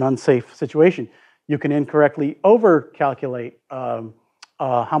an unsafe situation. You can incorrectly overcalculate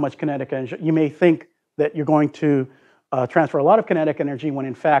how much kinetic energy. You may think that you're going to transfer a lot of kinetic energy when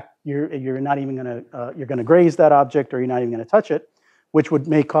in fact you're not even going to you're going to graze that object, or you're not even going to touch it, which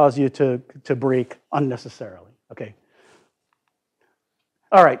may cause you to brake unnecessarily. Okay.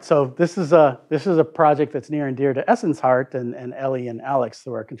 All right. So this is a project that's near and dear to Essen's heart, and Ellie and Alex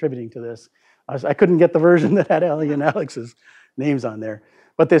who are contributing to this. I couldn't get the version that had Ellie and Alex's names on there,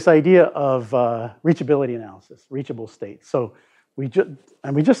 but this idea of reachability analysis, reachable states. So we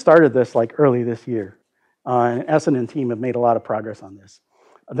just started this like early this year, and Essen and team have made a lot of progress on this.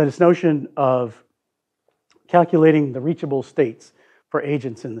 This notion of calculating the reachable states for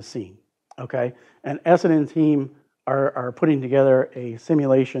agents in the scene, okay? And Essen and team are putting together a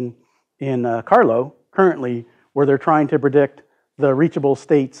simulation in Carlo currently where they're trying to predict the reachable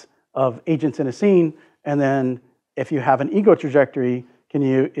states of agents in a scene, and then if you have an ego trajectory,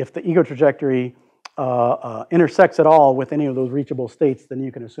 if the ego trajectory intersects at all with any of those reachable states, then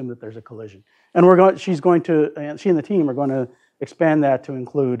you can assume that there's a collision. And she and the team are going to expand that to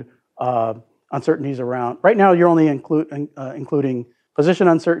include uncertainties around. Right now, you're only including position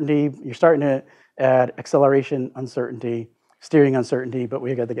uncertainty. You're starting to add acceleration uncertainty, steering uncertainty, but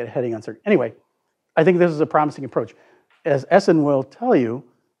we got to get heading uncertainty. Anyway, I think this is a promising approach. As Essen will tell you,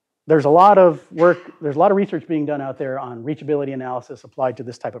 there's a lot of research being done out there on reachability analysis applied to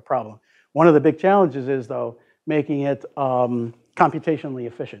this type of problem. One of the big challenges is, though, making it computationally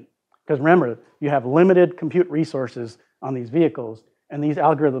efficient. Because remember, you have limited compute resources on these vehicles, and these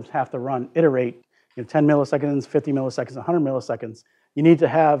algorithms have to iterate 10 milliseconds, 50 milliseconds, 100 milliseconds. You need to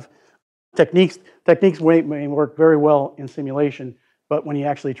have techniques may work very well in simulation, but when you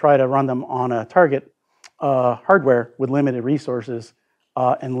actually try to run them on a target hardware with limited resources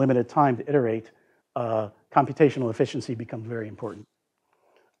and limited time to iterate, computational efficiency becomes very important.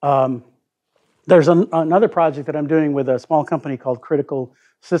 There's another project that I'm doing with a small company called Critical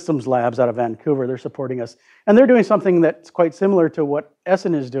Systems Labs out of Vancouver. They're supporting us, and they're doing something that's quite similar to what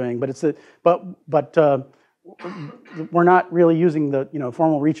Essen is doing, but we're not really using the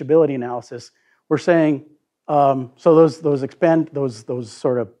formal reachability analysis. We're saying so those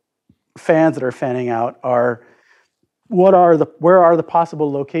sort of fans that are fanning out are where are the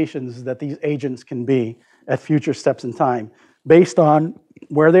possible locations that these agents can be at future steps in time, based on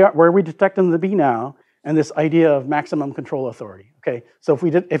where we detect them to be now, and this idea of maximum control authority. Okay, so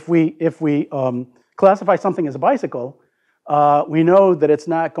if we classify something as a bicycle, we know that it's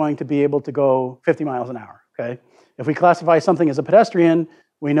not going to be able to go 50 miles an hour, okay? If we classify something as a pedestrian,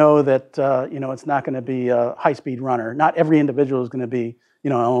 we know that it's not going to be a high-speed runner. Not every individual is going to be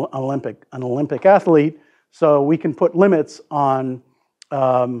an Olympic athlete, so we can put limits on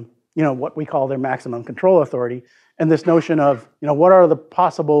what we call their maximum control authority, and this notion of what are the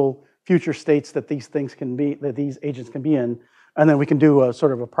possible future states that these things can be, that these agents can be in, and then we can do a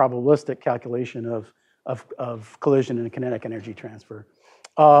sort of a probabilistic calculation of collision and kinetic energy transfer.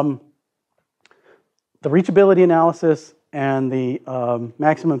 The reachability analysis and the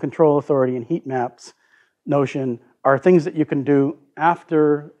maximum control authority and heat maps notion are things that you can do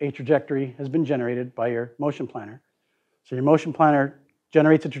after a trajectory has been generated by your motion planner. So your motion planner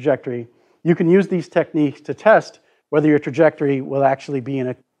generates a trajectory. You can use these techniques to test whether your trajectory will actually be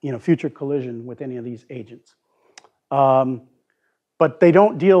in a future collision with any of these agents. But they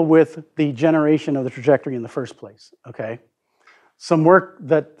don't deal with the generation of the trajectory in the first place, okay? Some work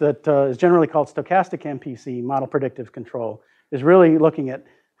that is generally called stochastic MPC, model predictive control, is really looking at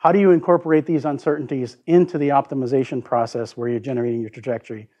how do you incorporate these uncertainties into the optimization process where you're generating your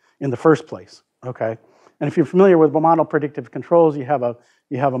trajectory in the first place, okay? And if you're familiar with model predictive controls, you have a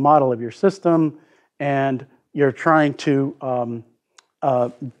model of your system, and you're trying to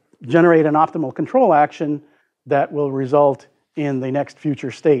generate an optimal control action that will result in the next future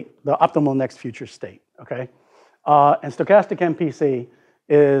state, the optimal next future state, okay? And stochastic MPC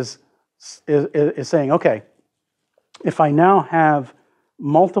is saying, okay, if I now have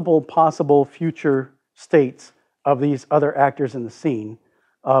multiple possible future states of these other actors in the scene,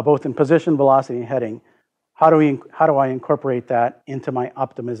 both in position, velocity, and heading, how do I incorporate that into my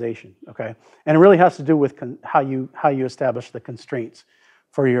optimization, okay? And it really has to do with how you establish the constraints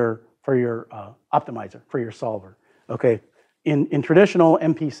for your optimizer, for your solver, okay? In traditional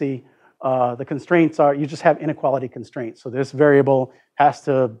MPC, the constraints are, you just have inequality constraints. So this variable has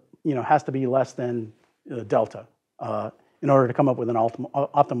to be less than delta in order to come up with an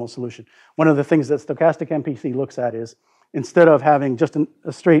optimal solution. One of the things that stochastic MPC looks at is, instead of having just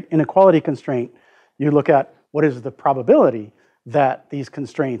a straight inequality constraint, you look at what is the probability that these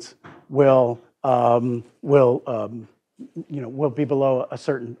constraints will be below a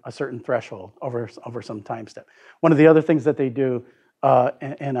certain threshold over some time step. One of the other things that they do,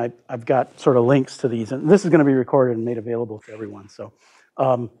 and I've got sort of links to these, and this is going to be recorded and made available to everyone. So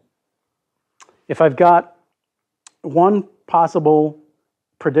if I've got one possible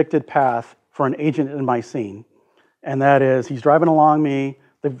predicted path for an agent in my scene, and that is he's driving along me,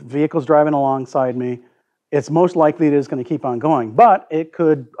 the vehicle's driving alongside me, it's most likely it is going to keep on going, but it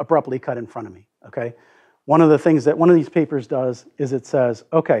could abruptly cut in front of me, okay? One of the things that one of these papers does is it says,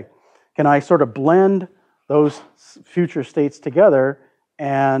 okay, can I sort of blend those future states together,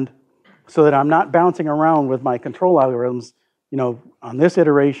 and so that I'm not bouncing around with my control algorithms. On this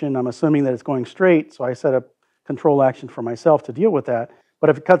iteration, I'm assuming that it's going straight, so I set a control action for myself to deal with that. But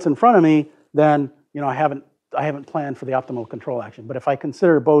if it cuts in front of me, then I haven't planned for the optimal control action. But if I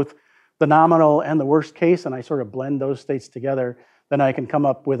consider both the nominal and the worst case, and I sort of blend those states together, then I can come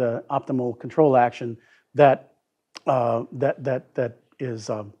up with an optimal control action that is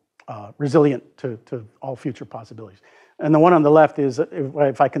resilient to all future possibilities. And the one on the left is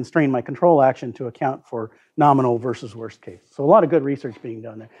if I constrain my control action to account for nominal versus worst case. So a lot of good research being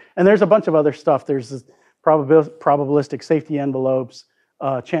done there. And there's a bunch of other stuff. There's this probabilistic safety envelopes,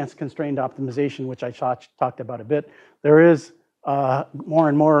 chance-constrained optimization, which I talked about a bit. There is more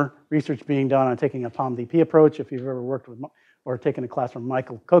and more research being done on taking a POMDP approach. If you've ever worked with or taken a class from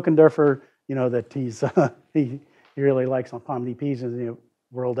Michael Kokendorfer, you know that he really likes on POMDPs and a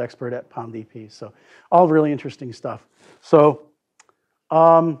world expert at POMDPs. So all really interesting stuff. So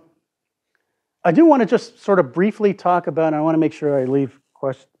I do want to just sort of briefly talk about, and I want to make sure I leave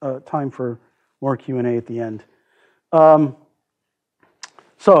time for more Q&A at the end.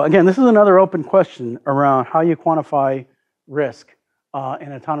 So again, this is another open question around how you quantify risk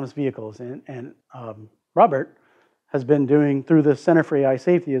in autonomous vehicles. And Robert has been doing, through the Center for AI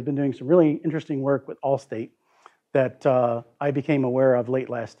Safety, has been doing some really interesting work with Allstate that I became aware of late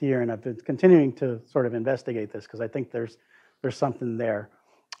last year, and I've been continuing to sort of investigate this because I think there's something there.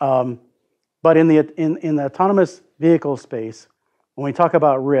 But in the autonomous vehicle space, when we talk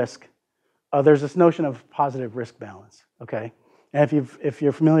about risk, there's this notion of positive risk balance, okay? And if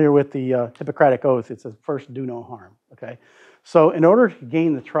you're familiar with the Hippocratic Oath, it's a first do no harm, okay? So in order to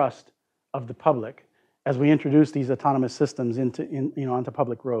gain the trust of the public as we introduce these autonomous systems onto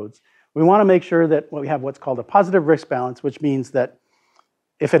public roads, we want to make sure that we have what's called a positive risk balance, which means that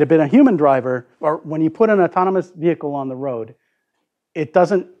if it had been a human driver, or when you put an autonomous vehicle on the road, it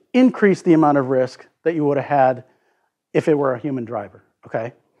doesn't increase the amount of risk that you would have had if it were a human driver,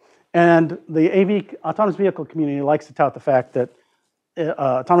 okay? And the autonomous vehicle community likes to tout the fact that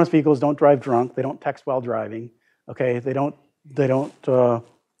autonomous vehicles don't drive drunk, they don't text while driving, okay? They're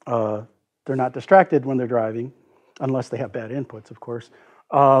not distracted when they're driving, unless they have bad inputs, of course.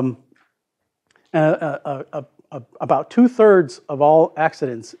 About 2/3 of all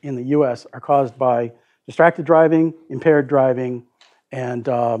accidents in the US are caused by distracted driving, impaired driving, and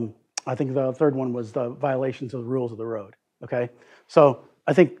I think the third one was the violations of the rules of the road, okay? So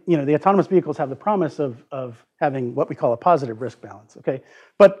I think, you know, the autonomous vehicles have the promise of having what we call a positive risk balance, okay?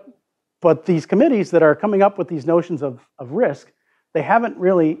 But these committees that are coming up with these notions of risk, they haven't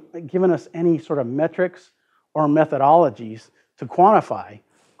really given us any sort of metrics or methodologies to quantify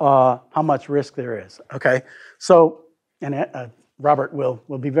how much risk there is, okay? So, and Robert will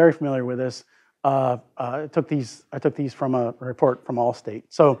be very familiar with this. I took these from a report from Allstate.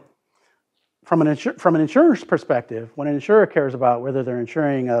 So from an insurer's perspective, when an insurer cares about whether they're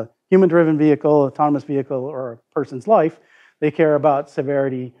insuring a human-driven vehicle, autonomous vehicle, or a person's life, they care about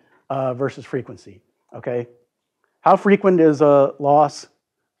severity versus frequency, okay? How frequent is a loss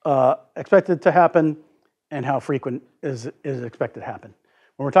expected to happen, and how frequent is expected to happen?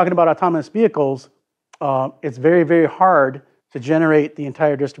 When we're talking about autonomous vehicles, it's very, very hard to generate the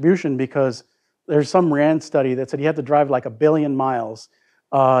entire distribution because there's some RAND study that said you have to drive like 1 billion miles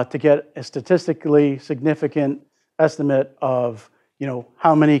to get a statistically significant estimate of, you know,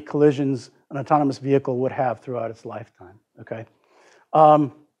 how many collisions an autonomous vehicle would have throughout its lifetime, okay?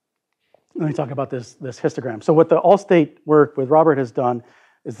 Let me talk about this histogram. So what the Allstate work with Robert has done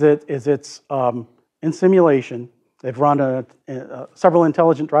is it's in simulation. They've run several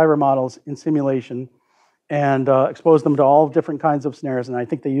intelligent driver models in simulation and exposed them to all different kinds of scenarios, and I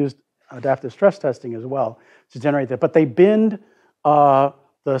think they used adaptive stress testing as well to generate that. But they binned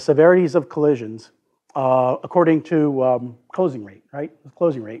the severities of collisions according to closing rate, right? The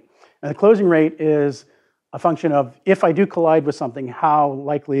closing rate. And the closing rate is a function of if I do collide with something, how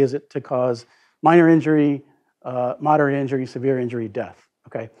likely is it to cause minor injury, moderate injury, severe injury, death,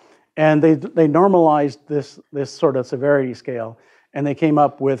 okay? And they normalized this sort of severity scale, and they came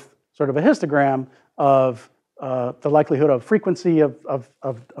up with sort of a histogram of the likelihood of frequency of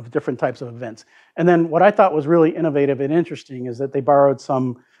different types of events. And then what I thought was really innovative and interesting is that they borrowed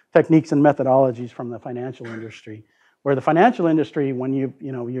some techniques and methodologies from the financial industry, where the financial industry, when you're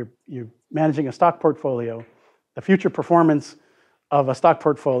managing a stock portfolio, the future performance of a stock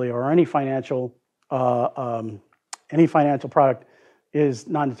portfolio or any financial product is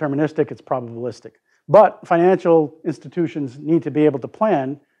non-deterministic, it's probabilistic. But financial institutions need to be able to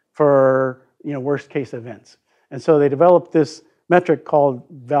plan for, you know, worst case events. And so they developed this metric called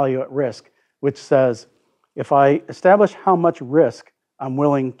value at risk, which says, if I establish how much risk I'm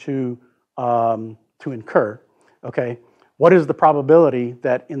willing to incur, okay, what is the probability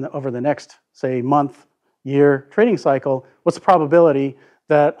that over the next, say, month, year trading cycle, what's the probability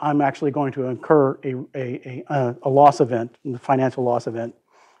that I'm actually going to incur a loss event, a financial loss event,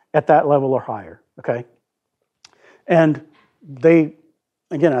 at that level or higher, okay? And they,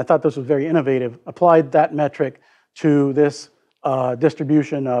 again, I thought this was very innovative, applied that metric to this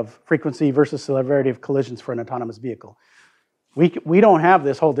distribution of frequency versus severity of collisions for an autonomous vehicle. We don't have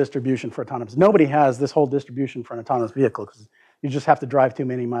this whole distribution for autonomous. Nobody has this whole distribution for an autonomous vehicle because you just have to drive too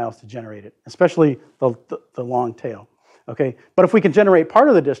many miles to generate it, especially the long tail, okay? But if we can generate part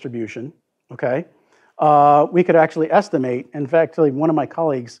of the distribution, okay, we could actually estimate. In fact, one of my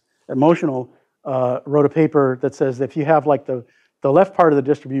colleagues at Motional wrote a paper that says that if you have like the left part of the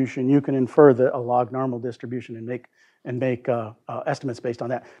distribution, you can infer a log normal distribution and make estimates based on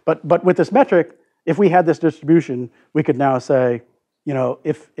that. But with this metric, if we had this distribution, we could now say, you know,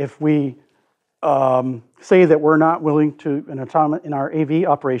 if we say that we're not willing to, in our AV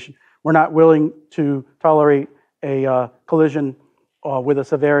operation, we're not willing to tolerate a collision with a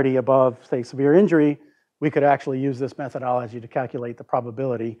severity above, say, severe injury, we could actually use this methodology to calculate the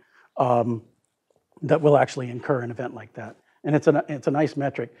probability that we'll actually incur an event like that. And it's a nice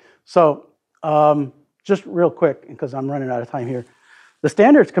metric. So just real quick, because I'm running out of time here, the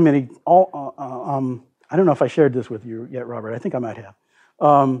standards committee, I don't know if I shared this with you yet, Robert. I think I might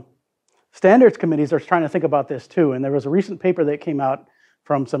have. Standards committees are trying to think about this too, and there was a recent paper that came out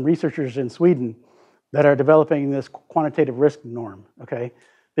from some researchers in Sweden that are developing this quantitative risk norm, okay?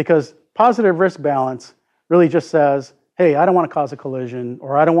 Because positive risk balance really just says, hey, I don't want to cause a collision,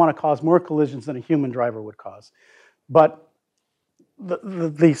 or I don't want to cause more collisions than a human driver would cause. But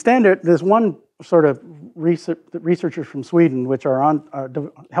the standard, there's one sort of researchers from Sweden, which are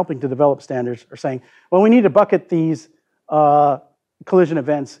helping to develop standards, are saying, well, we need to bucket these collision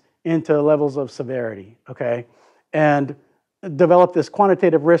events into levels of severity, okay? And develop this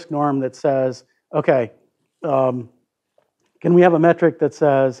quantitative risk norm that says, okay, can we have a metric that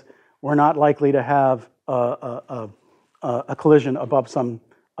says we're not likely to have a collision above some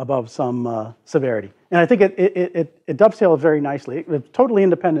severity? And I think it dovetails very nicely. It's totally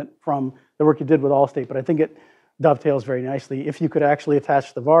independent from the work you did with Allstate, but I think it dovetails very nicely if you could actually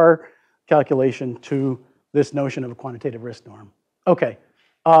attach the VAR calculation to this notion of a quantitative risk norm. Okay,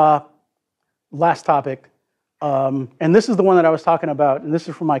 last topic. And this is the one that I was talking about, and this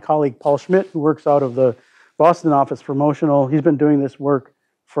is from my colleague Paul Schmidt, who works out of the Boston office for Motional. He's been doing this work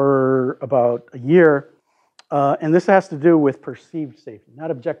for about a year, and this has to do with perceived safety,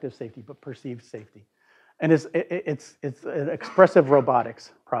 not objective safety, but perceived safety. And it's an expressive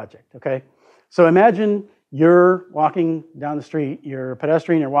robotics project, okay? So imagine you're walking down the street, you're a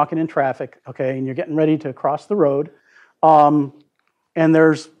pedestrian, you're walking in traffic, okay, and you're getting ready to cross the road, and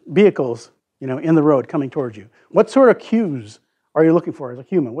there's vehicles, in the road coming towards you. What sort of cues are you looking for as a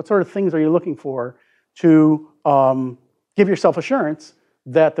human? What sort of things are you looking for to give yourself assurance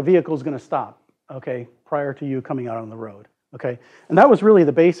that the vehicle is going to stop, okay, prior to you coming out on the road, okay? And that was really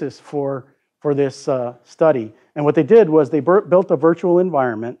the basis for this study. And what they did was they built a virtual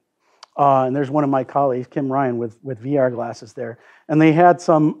environment, and there's one of my colleagues, Kim Ryan, with VR glasses there. And they had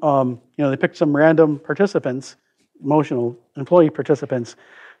some, they picked some random participants, Motional employee participants,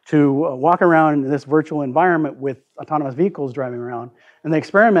 to walk around in this virtual environment with autonomous vehicles driving around. And they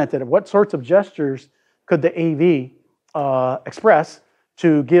experimented at what sorts of gestures could the AV express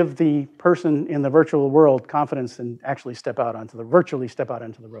to give the person in the virtual world confidence and actually virtually step out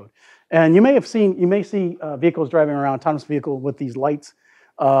onto the road. And you may see vehicles driving around, autonomous vehicle with these lights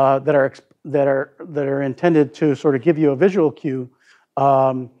that are intended to sort of give you a visual cue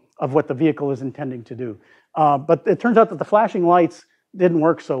of what the vehicle is intending to do. But it turns out that the flashing lights didn't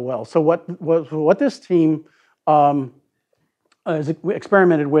work so well. So what this team has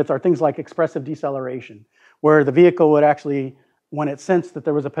experimented with are things like expressive deceleration, where the vehicle would actually, when it sensed that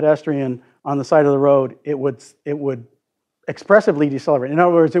there was a pedestrian on the side of the road, it would expressively decelerate. In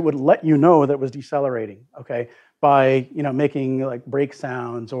other words, it would let you know that it was decelerating, okay, by making like brake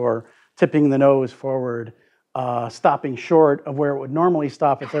sounds or tipping the nose forward, stopping short of where it would normally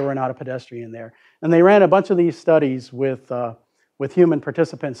stop if there were not a pedestrian there. And they ran a bunch of these studies with human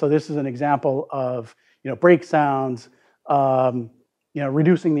participants. So this is an example of brake sounds,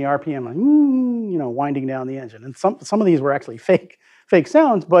 reducing the RPM, winding down the engine. And some of these were actually fake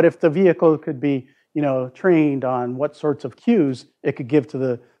sounds. But if the vehicle could be trained on what sorts of cues it could give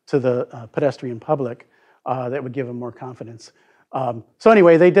to the pedestrian public, that would give them more confidence. So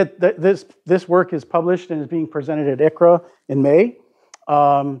anyway, they did this work is published and is being presented at ICRA in May,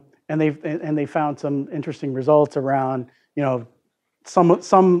 and they found some interesting results around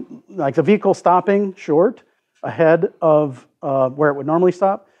some like the vehicle stopping short ahead of where it would normally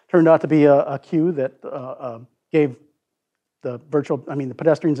stop turned out to be a cue that gave the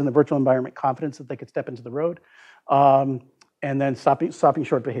pedestrians in the virtual environment confidence that they could step into the road, and then stopping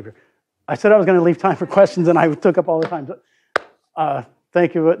short behavior. I said I was going to leave time for questions, and I took up all the time.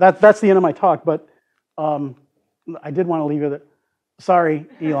 Thank you. That's the end of my talk, but I did want to leave it. Sorry,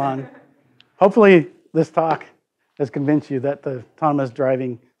 Elon. Hopefully this talk has convinced you that the autonomous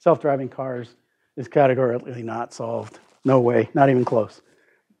driving, self-driving cars is categorically not solved. No way, not even close.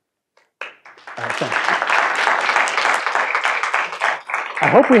 Thanks. I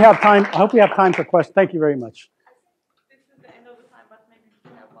hope we have time for questions. Thank you very much. This is the end of the time, but maybe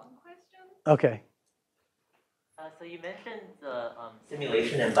we have one question. Okay. So you mentioned the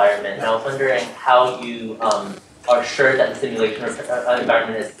simulation environment, and I was wondering how you are sure that the simulation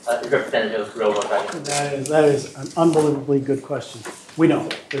environment is representative of real-world driving. That is an unbelievably good question. We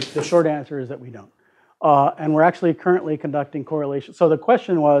don't. The short answer is that we don't. And we're actually currently conducting correlation. So the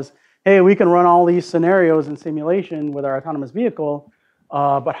question was, hey, we can run all these scenarios in simulation with our autonomous vehicle,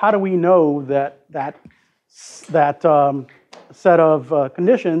 but how do we know that set of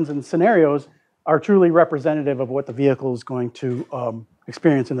conditions and scenarios are truly representative of what the vehicle is going to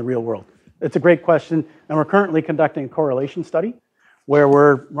experience in the real world? It's a great question, and we're currently conducting a correlation study where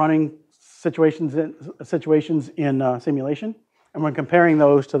we're running situations in simulation, and we're comparing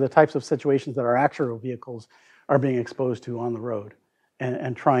those to the types of situations that our actual vehicles are being exposed to on the road,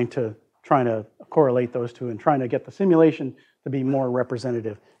 and trying to correlate those two and trying to get the simulation to be more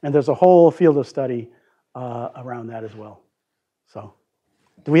representative. And there's a whole field of study around that as well. So,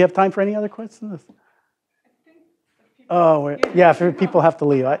 do we have time for any other questions? Oh, yeah, people have to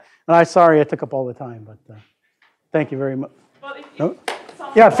leave. I'm sorry I took up all the time, but thank you very much. Well, if some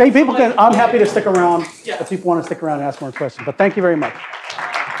Yeah, if people can, I'm happy to stick around Yeah. if people want to stick around and ask more questions. But thank you very much.